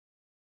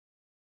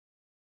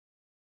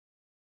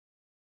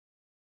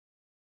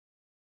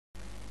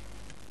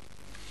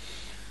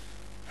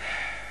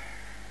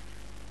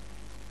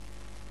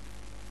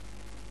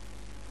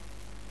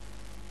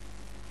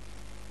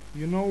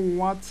You know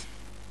what?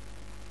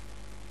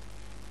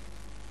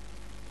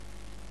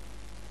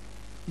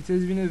 It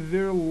has been a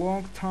very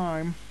long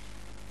time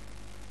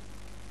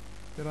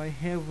that I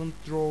haven't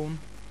drawn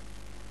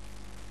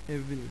a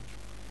village.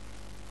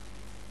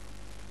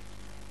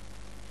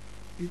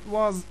 It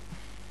was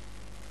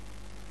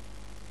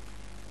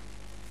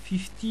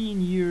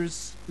 15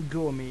 years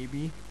ago,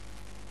 maybe,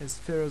 as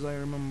far as I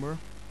remember,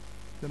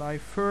 that I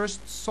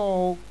first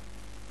saw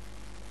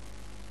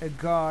a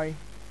guy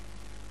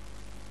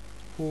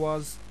who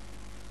was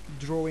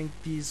drawing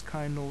these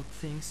kind of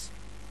things,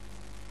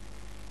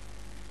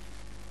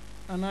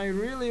 and I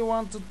really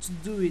wanted to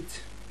do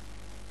it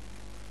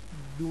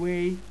the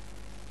way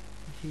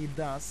he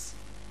does.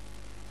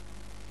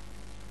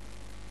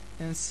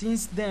 And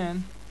since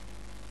then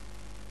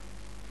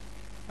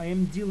I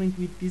am dealing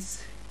with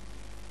this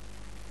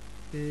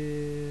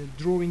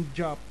drawing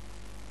job.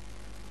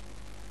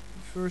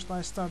 First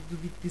I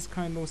started with this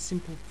kind of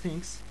simple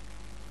things,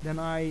 then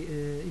I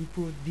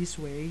improved this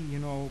way, you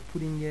know,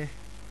 putting a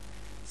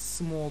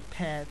small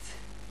pad,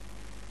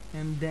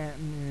 and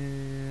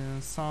then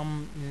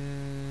some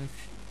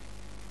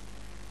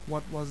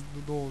what was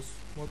those?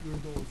 What were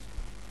those?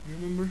 You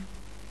remember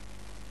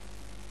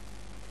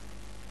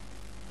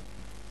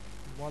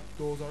what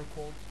those are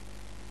called?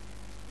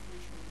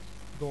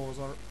 Those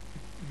are,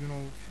 you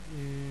know,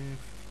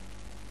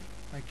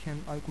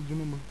 I could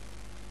remember.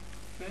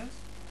 Fence?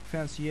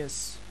 Fence,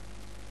 yes.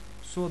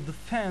 So the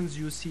fence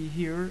you see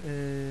here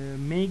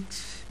make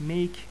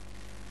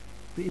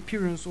the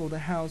appearance of the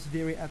house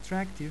very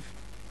attractive,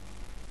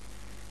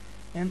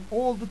 and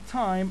all the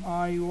time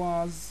I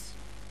was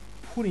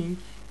putting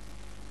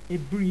a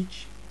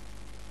bridge,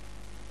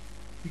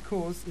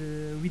 because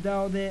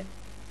without a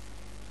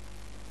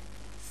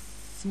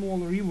small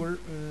river,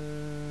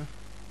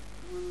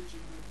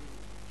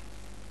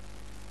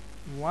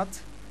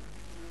 what?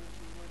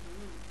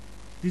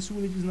 This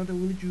village is not a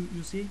village,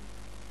 you see?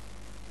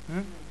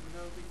 Huh?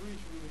 Without the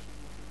bridge, village is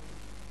not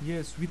a village.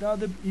 Yes, without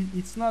the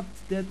it's not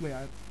that way.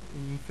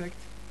 In fact,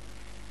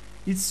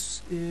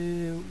 it's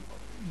the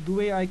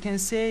way I can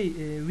say,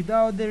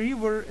 without the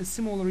river, a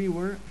small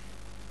river,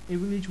 a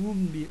village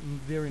wouldn't be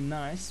very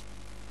nice,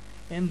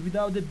 and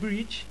without the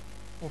bridge,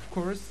 of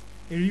course,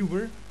 a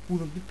river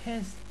wouldn't be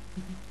passed.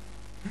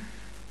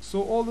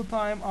 So all the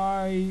time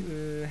I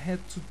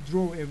had to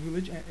draw a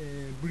village, a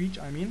bridge,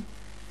 I mean,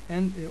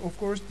 and of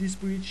course this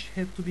bridge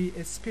had to be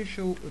a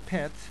special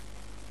path,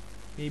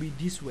 maybe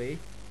this way,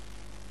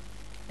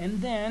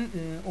 and then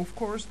of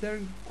course there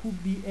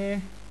could be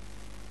a,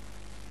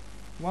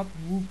 what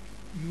would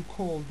you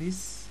call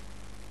this?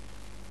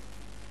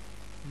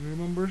 You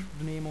remember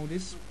the name of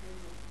this?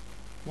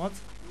 What?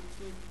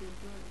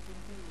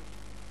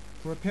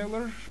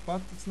 Propeller,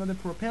 but it's not a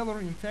propeller.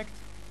 In fact,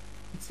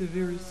 it's a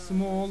very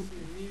small.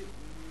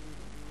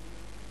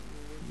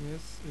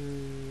 Yes,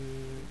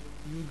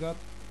 you got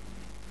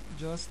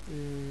just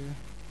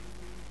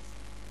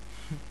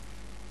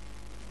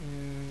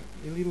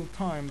a little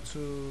time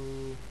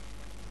to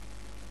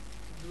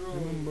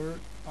remember.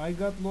 I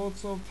got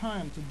lots of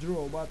time to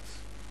draw, but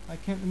I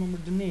can't remember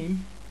the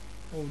name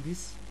of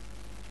this.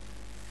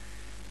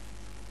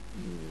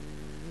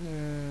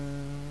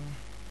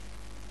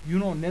 You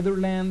know,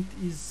 Netherlands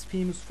is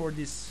famous for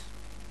this.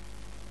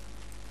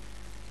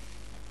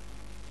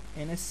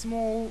 And a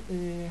small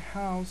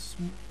house,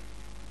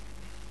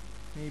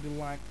 maybe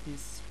like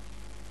this.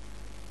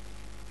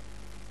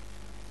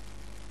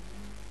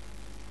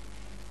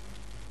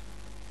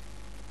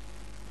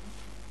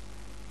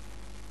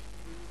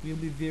 Will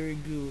be very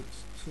good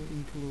to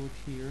include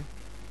here.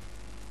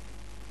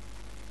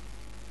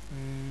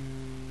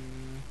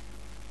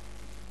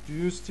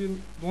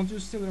 Don't you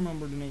still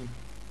remember the name?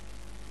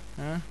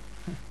 Huh?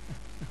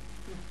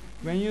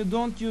 When you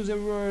don't use a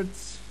word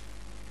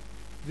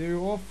very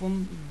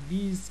often,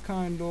 these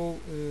kind of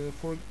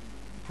for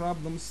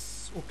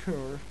problems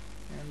occur,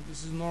 and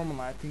this is normal.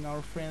 I think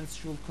our friends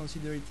should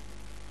consider it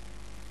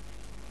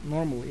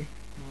normally.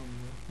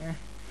 Eh? Yeah,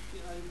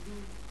 I do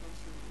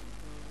consider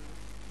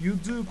You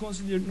do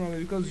consider it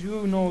normally because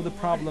you know the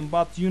problem,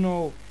 but you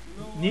know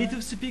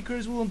native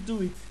speakers won't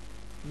do it.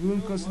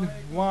 Won't consider.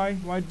 Why?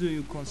 Why do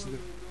you consider?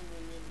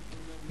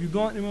 You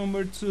don't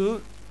remember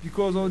too,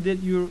 because of that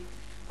you're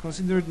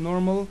considered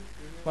normal,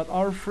 but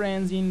our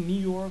friends in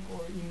New York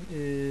or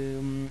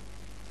in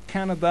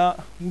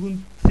Canada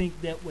wouldn't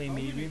think that way.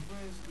 Maybe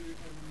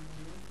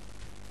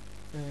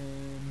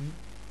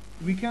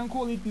we can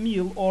call it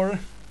meal or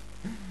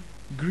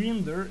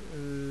grinder,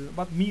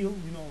 but meal,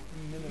 you know,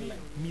 in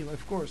Netherlands, meal,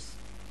 of course.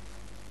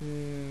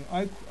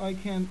 I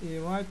can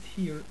write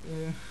here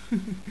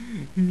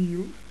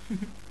meal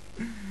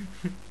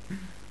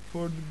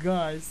for the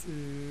guys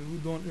who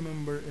don't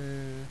remember.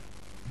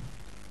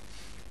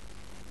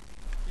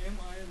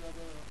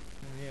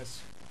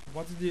 Yes.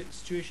 What is the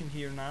situation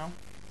here now?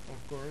 Of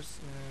course.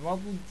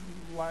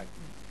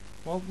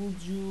 What would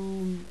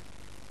you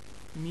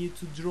need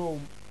to draw?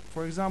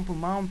 For example,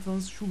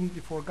 mountains shouldn't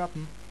be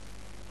forgotten,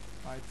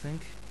 I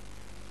think,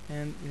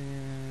 and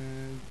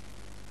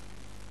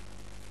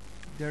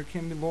there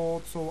can be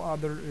lots of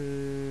other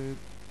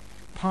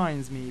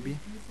pines maybe.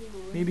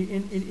 People or Maybe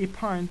animals. in a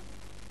pine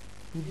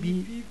would Any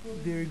be people,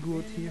 very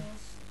good here.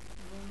 animals,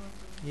 no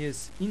matter.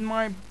 yes. In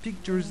my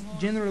pictures No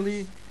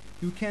generally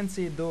horses. you can't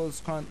say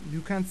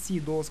you can't see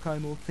those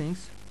kind of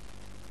things.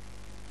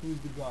 Who is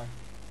the guy?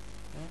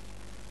 Huh?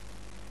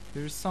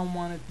 There's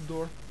someone at the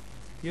door.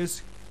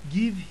 Yes,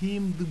 give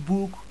him the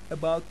book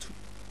about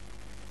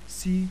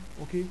sea,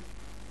 okay?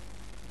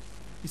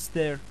 It's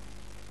there.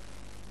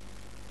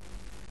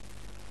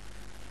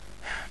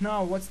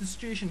 Now, what's the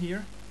situation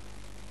here?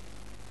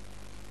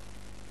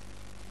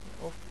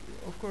 Of,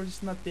 of course,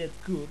 it's not that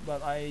good,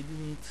 but I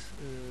didn't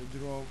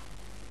draw.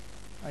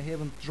 I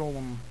haven't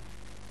drawn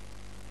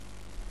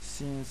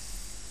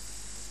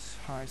since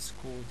high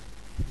school.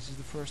 This is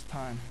the first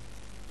time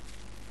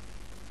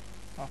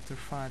after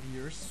 5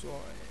 years, so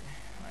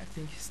I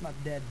think it's not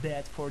that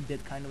bad for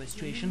that kind of a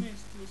situation. The anime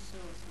still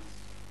sells its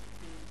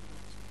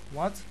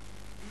What?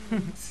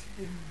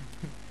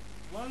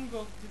 Van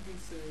Gogh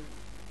didn't say.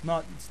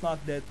 Not, it's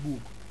not that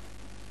book.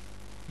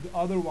 The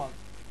other one,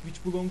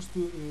 which belongs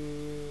to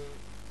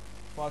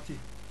Fatih.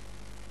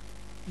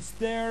 It's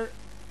there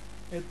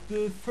at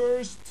the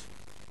first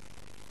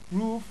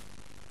roof.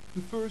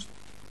 The first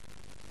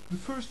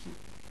roof.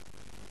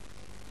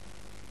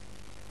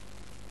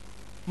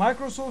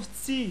 Microsoft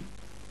C.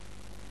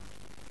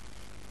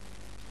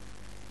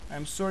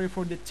 I'm sorry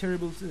for the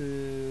terrible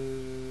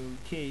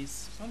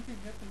case. Something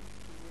happened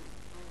to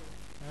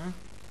the cover. Huh?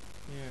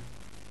 Yeah.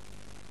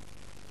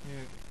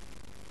 Yeah.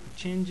 The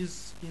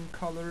changes in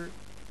color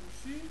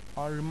You see?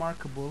 are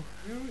remarkable.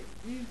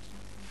 Very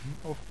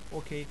Oh,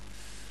 okay.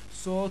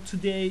 So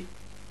today,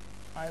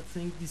 I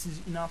think this is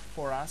enough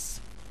for us.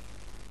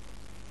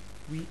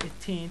 We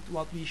attained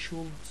what we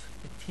should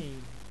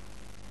attain.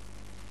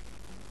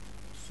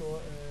 So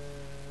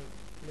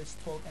let's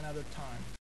talk another time.